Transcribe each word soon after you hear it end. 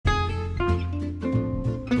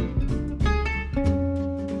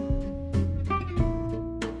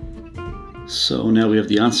So now we have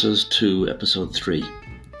the answers to episode 3.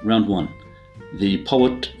 Round 1. The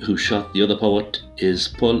poet who shot the other poet is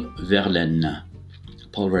Paul Verlaine.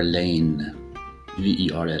 Paul Verlaine.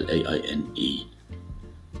 Verlaine.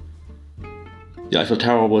 The Eiffel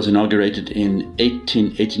Tower was inaugurated in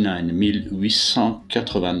 1889,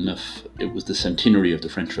 1889. It was the centenary of the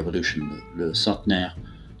French Revolution, le centenaire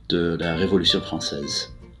de la Révolution française.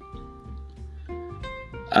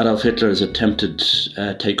 Adolf Hitler's attempted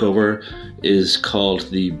takeover is called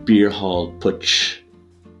the Beer Hall Putsch,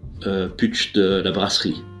 Putsch de la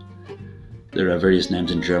Brasserie. There are various names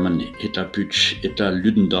in German: Hitler Putsch, Hitler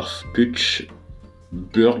Ludendorff Putsch,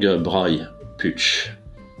 Bürgerbräu Putsch.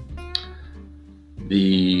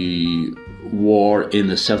 The war in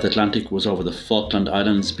the South Atlantic was over the Falkland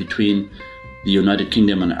Islands between the United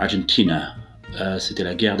Kingdom and Argentina. C'était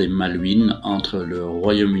la guerre des Malouines entre le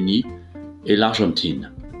Royaume-Uni et l'Argentine.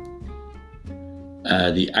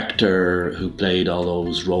 The actor who played all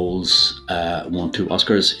those roles, won 2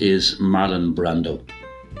 Oscars, is Marlon Brando.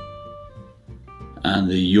 And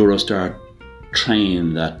the Eurostar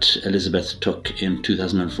train that Elizabeth took in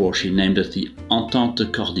 2004, she named it the Entente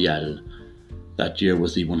Cordiale. That year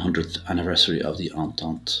was the 100th anniversary of the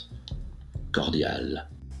Entente Cordiale.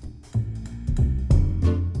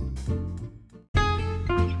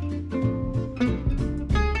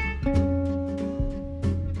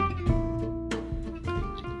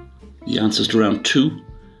 The answers to round 2.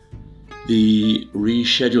 The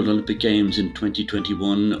rescheduled Olympic Games in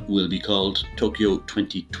 2021 will be called Tokyo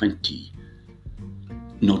 2020.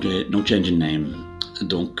 No change in name.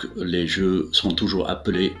 Donc les Jeux seront toujours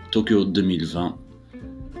appelés Tokyo 2020.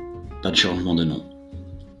 Pas de changement de nom.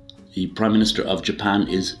 The Prime Minister of Japan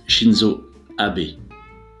is Shinzo Abe.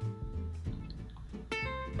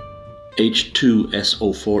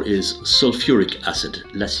 H2SO4 is sulfuric acid,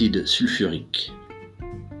 l'acide sulfurique.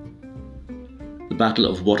 The Battle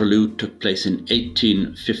of Waterloo took place in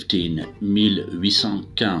 1815,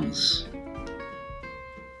 1815.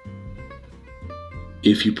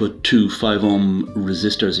 If you put 2 5-ohm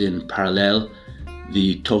resistors in parallel,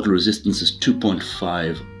 the total resistance is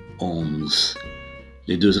 2.5 ohms.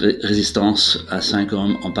 Les deux résistances à 5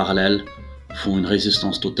 ohms en parallèle font une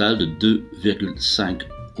résistance totale de 2,5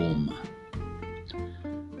 ohms.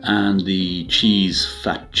 And the cheese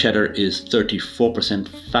fat cheddar is 34%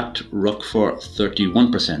 fat, Roquefort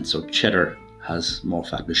 31%, so cheddar has more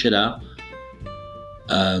fat. Le cheddar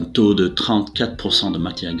a un taux de 34% de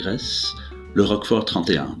matière graisse, le Roquefort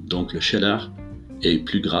 31%, donc le cheddar est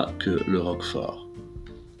plus gras que le Roquefort.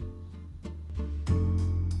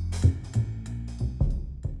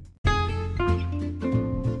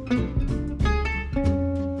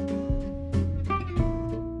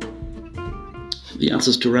 The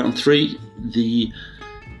answers to round 3. The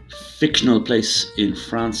fictional place in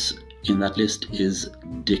France in that list is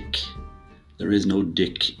Dick. There is no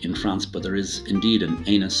dick in France, but there is indeed an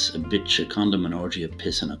anus, a bitch, a condom, an orgy, a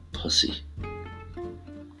piss, and a pussy.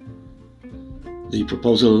 The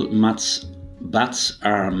proposal bats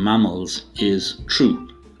are mammals is true.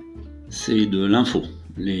 C'est de l'info.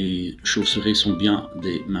 Les chauves-souris sont bien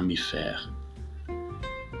des mammifères.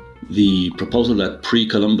 The proposal that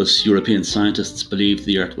pre-Columbus European scientists believed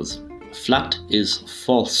the Earth was flat is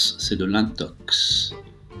false. C'est de l'intox.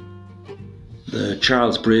 The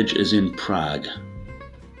Charles Bridge is in Prague.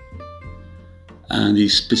 And the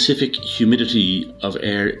specific humidity of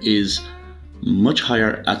air is much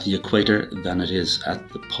higher at the equator than it is at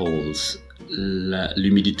the poles.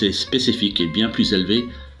 L'humidité spécifique est bien plus élevée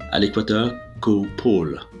à l'équateur qu'au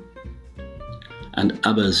pôle. And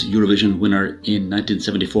ABBA's Eurovision winner in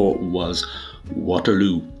 1974 was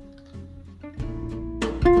Waterloo.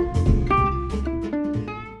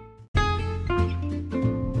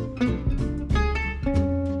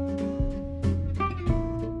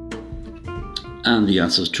 And the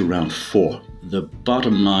answers to round 4. The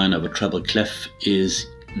bottom line of a treble clef is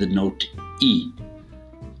the note E.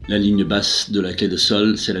 La ligne basse de la clé de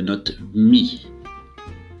sol, c'est la note Mi.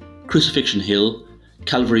 Crucifixion Hill,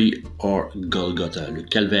 Calvary or Golgotha, le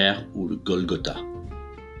calvaire ou le Golgotha.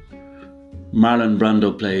 Marlon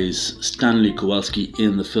Brando plays Stanley Kowalski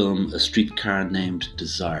in the film A Streetcar Named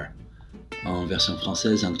Desire. En version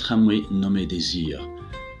française, un tramway nommé Désir.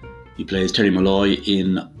 He plays Terry Malloy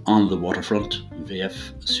in On the Waterfront,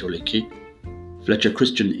 VF Sur les quais. Fletcher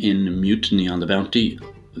Christian in Mutiny on the Bounty,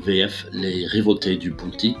 VF Les Révoltés du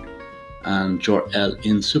Bounty. And Jor-El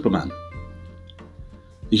in Superman.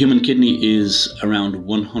 The human kidney is around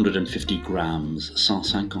 150 grams,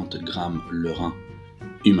 150 grammes le rein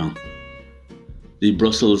humain. The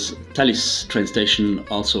Brussels Thalys train station,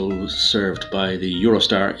 also served by the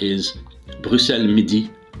Eurostar, is Bruxelles Midi,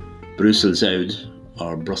 Brussels Zuid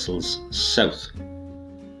or Brussels South.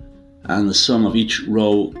 And the sum of each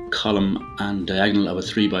row, column and diagonal of a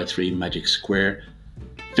 3x3 magic square,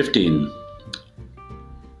 15.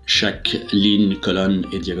 Chaque ligne, colonne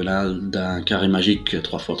et diagonale d'un carré magique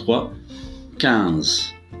 3x3,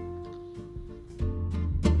 15.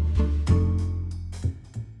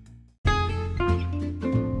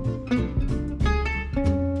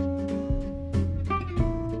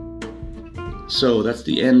 So that's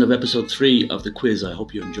the end of episode 3 of the quiz. I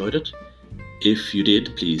hope you enjoyed it. If you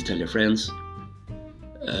did, please tell your friends.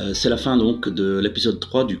 C'est la fin donc de l'épisode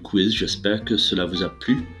 3 du quiz. J'espère que cela vous a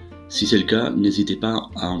plu. Si c'est le cas, n'hésitez pas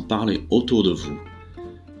à en parler autour de vous.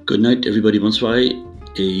 Good night everybody, bonne soirée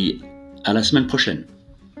et à la semaine prochaine.